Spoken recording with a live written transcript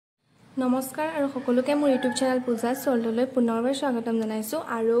নমস্কাৰ আৰু সকলোকে মোৰ ইউটিউব চেনেল পূজা চললৈ পুনৰবাৰ স্বাগতম জনাইছো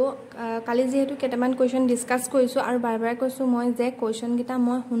আৰু কালি যেহেতু কেটামান কোৱেশ্চন ডিসকাস কৰিছো আৰু বাৰবাৰ কৈছো মই যে কোৱেশ্চন গিটা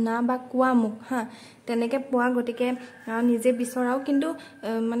মই শুনা বা কোৱা মুখ হা তেনেকে পোৱা গটিকে নিজে বিচৰাও কিন্তু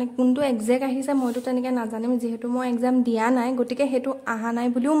মানে কোনটো এক্সাক্ট আহিছে মইতো তেনেকে নাজানিম যেহেতু মই এক্সাম দিয়া নাই গটিকে হেতু আহা নাই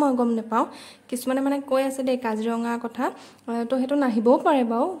বুলিও মই গম নেপাও কিছুমানে মানে কৈ আছে দে কাজিৰঙা কথা তো হেতু নাহিবও পাৰে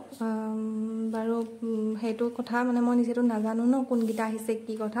বাও বাৰু হেতু কথা মানে মই নিজেটো নাজানো ন কোন গিটা আহিছে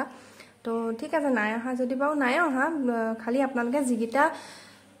কি কথা তো ঠিক আছে নাই অহা যদি বাও নাই অহা খালি আপোনালোকে জিগিটা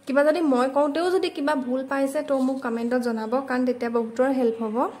কিবা যদি মই কওঁতেও যদি কিবা ভুল পাইছে তো মোক কমেন্টত জনাব কাৰণ তেতিয়া বহুতৰ হেল্প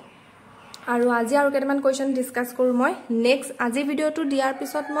হ'ব আৰু আজি আৰু কেটামান কোৱেশ্চন ডিসকাস কৰো মই নেক্সট আজি ভিডিওটো দিয়াৰ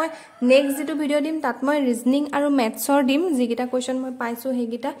পিছত মই নেক্সট যেটো ভিডিও দিম তাত মই ৰিজনিং আৰু ম্যাথছৰ দিম জিগিটা কোৱেশ্চন মই পাইছো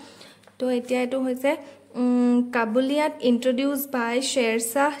হেগিটা তো এতিয়া এটো হৈছে কাবুলিয়াত introduced by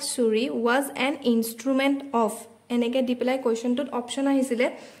Shershah Suri was an instrument of এনেকে দি পেলাই কোৱেশ্চনটোত অপচন আহিছিলে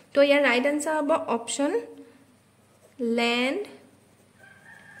তো ইয়াৰ ৰাইট আনসাৰ হ'ব option land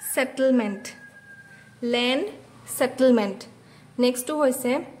settlement next to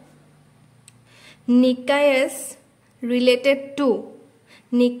হৈছে Nicaeus related to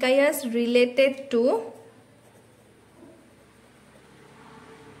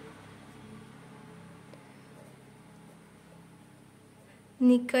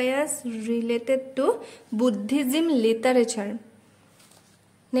Nicaeus related to Buddhism literature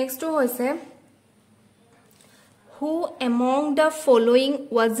next to hoise who among the following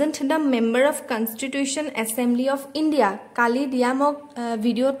wasn't the member of Constitution Assembly of India kali dia mok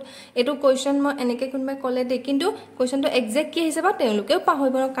video etu question mo eneke kunba kole de kintu question to exact ki hisaba teluke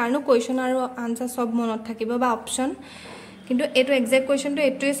pahoibo karno question aru answer sob monot thakibo ba option kintu etu exact question to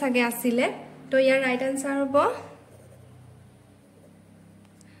etui sage asile to yar right answer hobo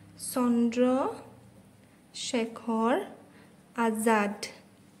Chandra Shekhar Azad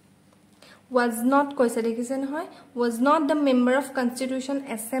was not koise dekhisen hoy was not the member of Constitution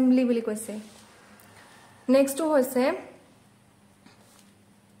Assembly boli koise next to hoise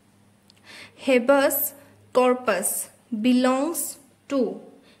habeas corpus belongs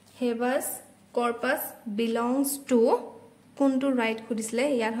to kuntu right khudisle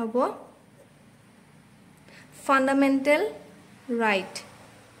yar hobo fundamental right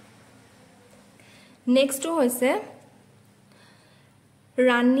next to hoise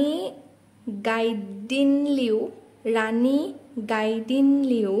Rani Gaidinliu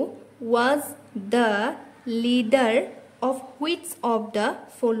was the leader of which of the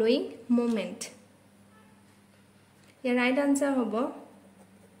following movement your right answer hobo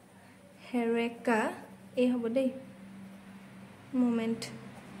Hereka e hobo dei movement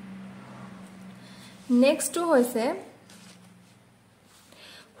next to hoise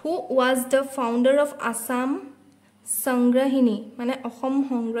who was the founder of Assam Sangrahini mane Ahom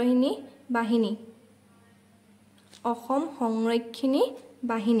Hongrahini Bahini Ahom Hongrakkhini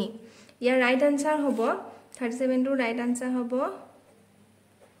Bahini your right answer hobo 37 to right answer hobo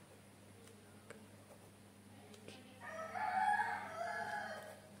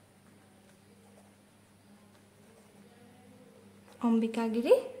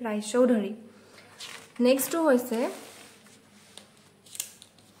Ambikagiri Rai Chaudhary next to hoise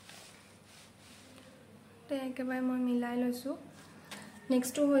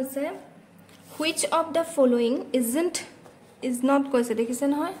next to hoise which of the following is not koise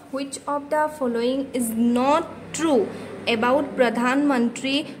dekhisen hoy which of the following is not true about Pradhan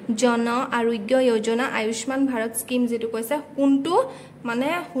Mantri Jana Arogya Yojana Ayushman Bharat scheme jetu koise kuntu mane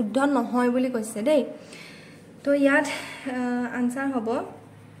huddha nohoy boli koise dei to yat answer hobo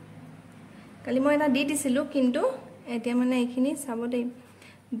kali moi eta di disilu kintu etia mane ekhini sabo dei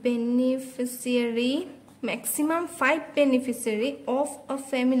beneficiary maximum 5 beneficiary of a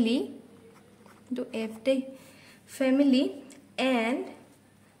family to FD family and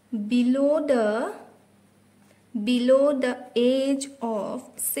below the age of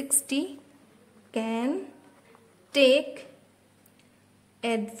 60 can take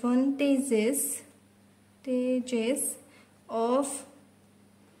advantages of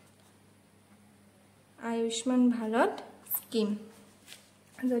Ayushman Bharat scheme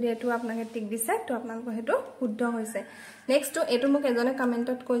যদি এটো আপোনাকে টিক দিছে তো আপোনাক হেতু শুদ্ধ হৈছে next তো এটো মোক এজনে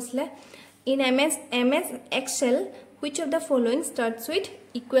কমেন্টত কৈছিলে in MS Excel which of the following starts with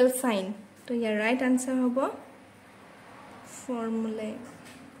equal sign তো ইয়াৰ right answer হ'ব formula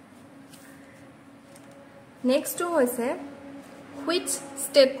next to হৈছে which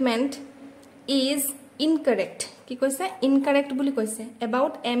statement is incorrect কি কৈছে incorrect বুলি কৈছে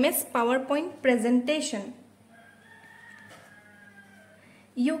about MS PowerPoint presentation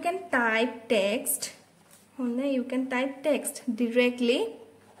you can type text directly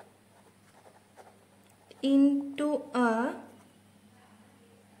into a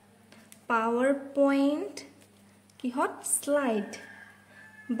PowerPoint kihot slide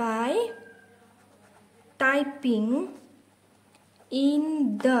by typing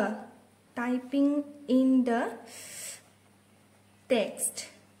in the text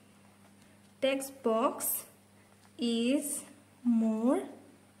box is more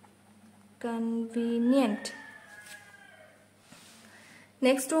convenient.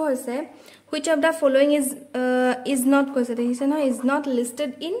 Next to hoise which of the following is not is not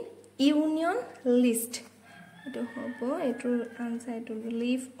listed in union list. Eto hobo eto answer to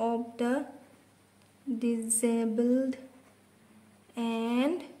relief of the disabled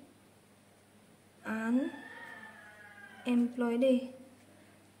and unemployed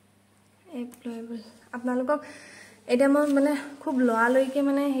employable. আপোনালোকক এটা মই মানে খুব লয়ালৈকে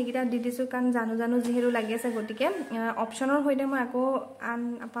মানে হেগিটা দি দিছো কান জানো যেহেতু লাগি আছে গটিকে অপচনৰ হইতে মই আকৌ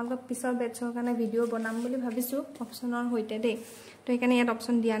আপোনালোকক পিছৰ বেটছৰ কাৰণে ভিডিও বনাম বুলি ভাবিছো অপচনৰ হইতে দে তো এখানে ইয়াত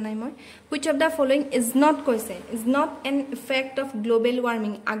অপচন দিয়া নাই মই which of the following is not an effect of global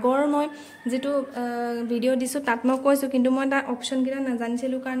warming আগৰ মই যেটো ভিডিও দিছো তাত মই কৈছো কিন্তু মই তা অপচন গিৰা না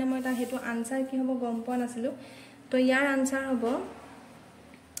জানিছিলো কাৰণে মই তা হেতু আনসাৰ কি হ'ব গম পোৱা নাছিলো তো ইয়াৰ আনসাৰ হ'ব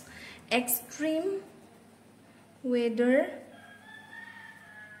extreme weather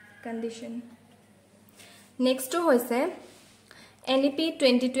condition. Next to hoise NEP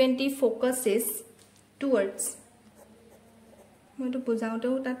 2020 focuses towards মই তো বুজাওতে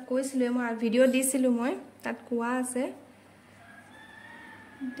তাত কৈছিলো মই ভিডিও দিছিলো মই তাত কোৱা আছে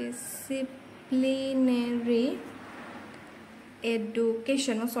disciplinary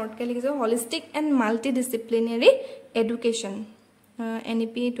education short কে লিখিছো holistic and multidisciplinary education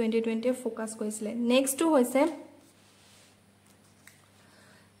NEP 2020 focus কৰিছিলে next to hoise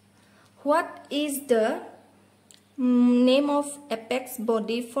what is the name of apex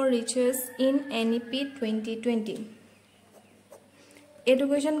body for research in NEP 2020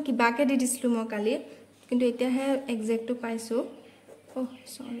 education কিবাকে দি দিছিলো মই কালি কিন্তু এতিয়া হে এক্সাক্ট টু পাইছো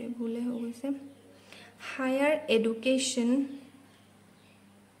সৰি ভুলে হৈ গৈছে Higher Education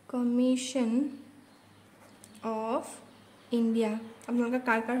Commission of India আপোনালোকে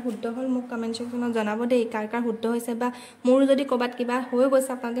কাৰ শুদ্ধ হল মোক কমেন্ট সেকশনত জনাব দেই কাৰ শুদ্ধ হৈছে বা মোৰ যদি কবাত কিবা হৈ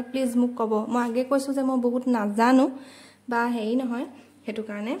গৈছে আপোনালোকে প্লিজ মোক কব মই আগে কৈছো যে মই বহুত নাজানো বা হেই নহয় হেতু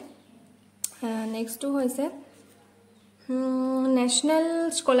কাৰণে নেক্সট টু হৈছে National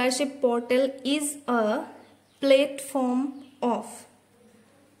Scholarship Portal is a platform of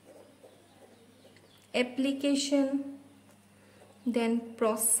application then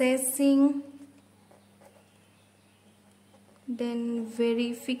processing then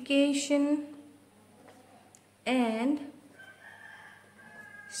verification and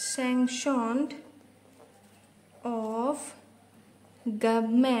sanctioned of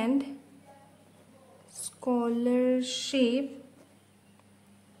government scholarship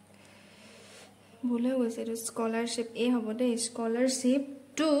बोले वैसे तो scholarship ए हबो दे scholarship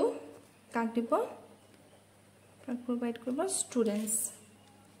to काक दिबो काक प्रोवाइड करबो students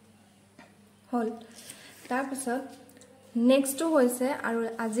हल तार पाছত नेक्स्ट टू होइसे आरो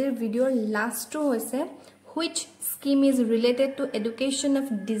आजिर वीडियो लास्ट टू होइसे which scheme is related to education of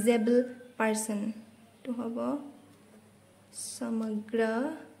disabled person to हबो समग्र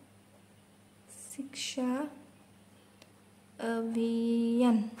शिक्षा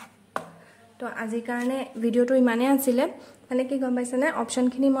अभियान तो আজি কাৰণে ভিডিওটো ইমানে আছিল মানে কি গম পাইছানে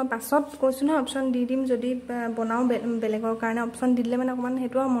অপচনখিনি মই পাছত কৈছো না অপচন দি দিম যদি বনাও বেলেগৰ কাৰণে অপচন দিলে মানে অকমান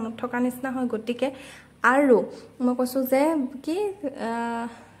হেতু মনত থকা নিচিনা হয় গটিকে আৰু মই কৈছো যে কি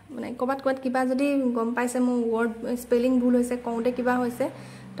মানে কবাত কিবা যদি গম পাইছে মোৰ ওয়ার্ড স্পেলিং ভুল হৈছে কওঁতে কিবা হৈছে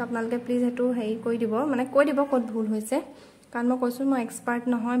তো আপোনালোকে প্লিজ হেতু হেই কৈ দিব মানে কৈ দিব কত ভুল হৈছে কাৰণ মই কৈছো মই এক্সপাৰ্ট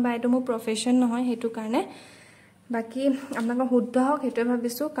নহয় বা এটো মোৰ প্ৰফেশন নহয় হেতু কাৰণে বাকি আপোনালোক শুদ্ধ হওক হেতু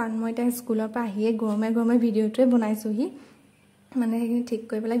ভাবিছো কাৰণ মই এটা স্কুলৰ পৰা আহিয়ে গৰমে ভিডিওটো বনাইছো হি মানে হেখিনি ঠিক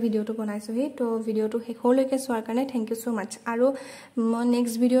কৰি পেলাই ভিডিওটো বনাইছো হি তো ভিডিওটো শেষলৈকে চোৱাৰ কাৰণে থ্যাংক ইউ সো মাচ আৰু মই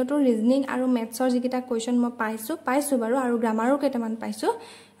নেক্সট ভিডিওটো ৰিজনিং আৰু ম্যাথছৰ যিকিটা কোৱেশ্চন মই পাইছো বাৰু আৰু গ্ৰামাৰো কেটামান পাইছো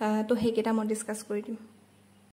তো হেকিটা মই ডিসকাস কৰি দিম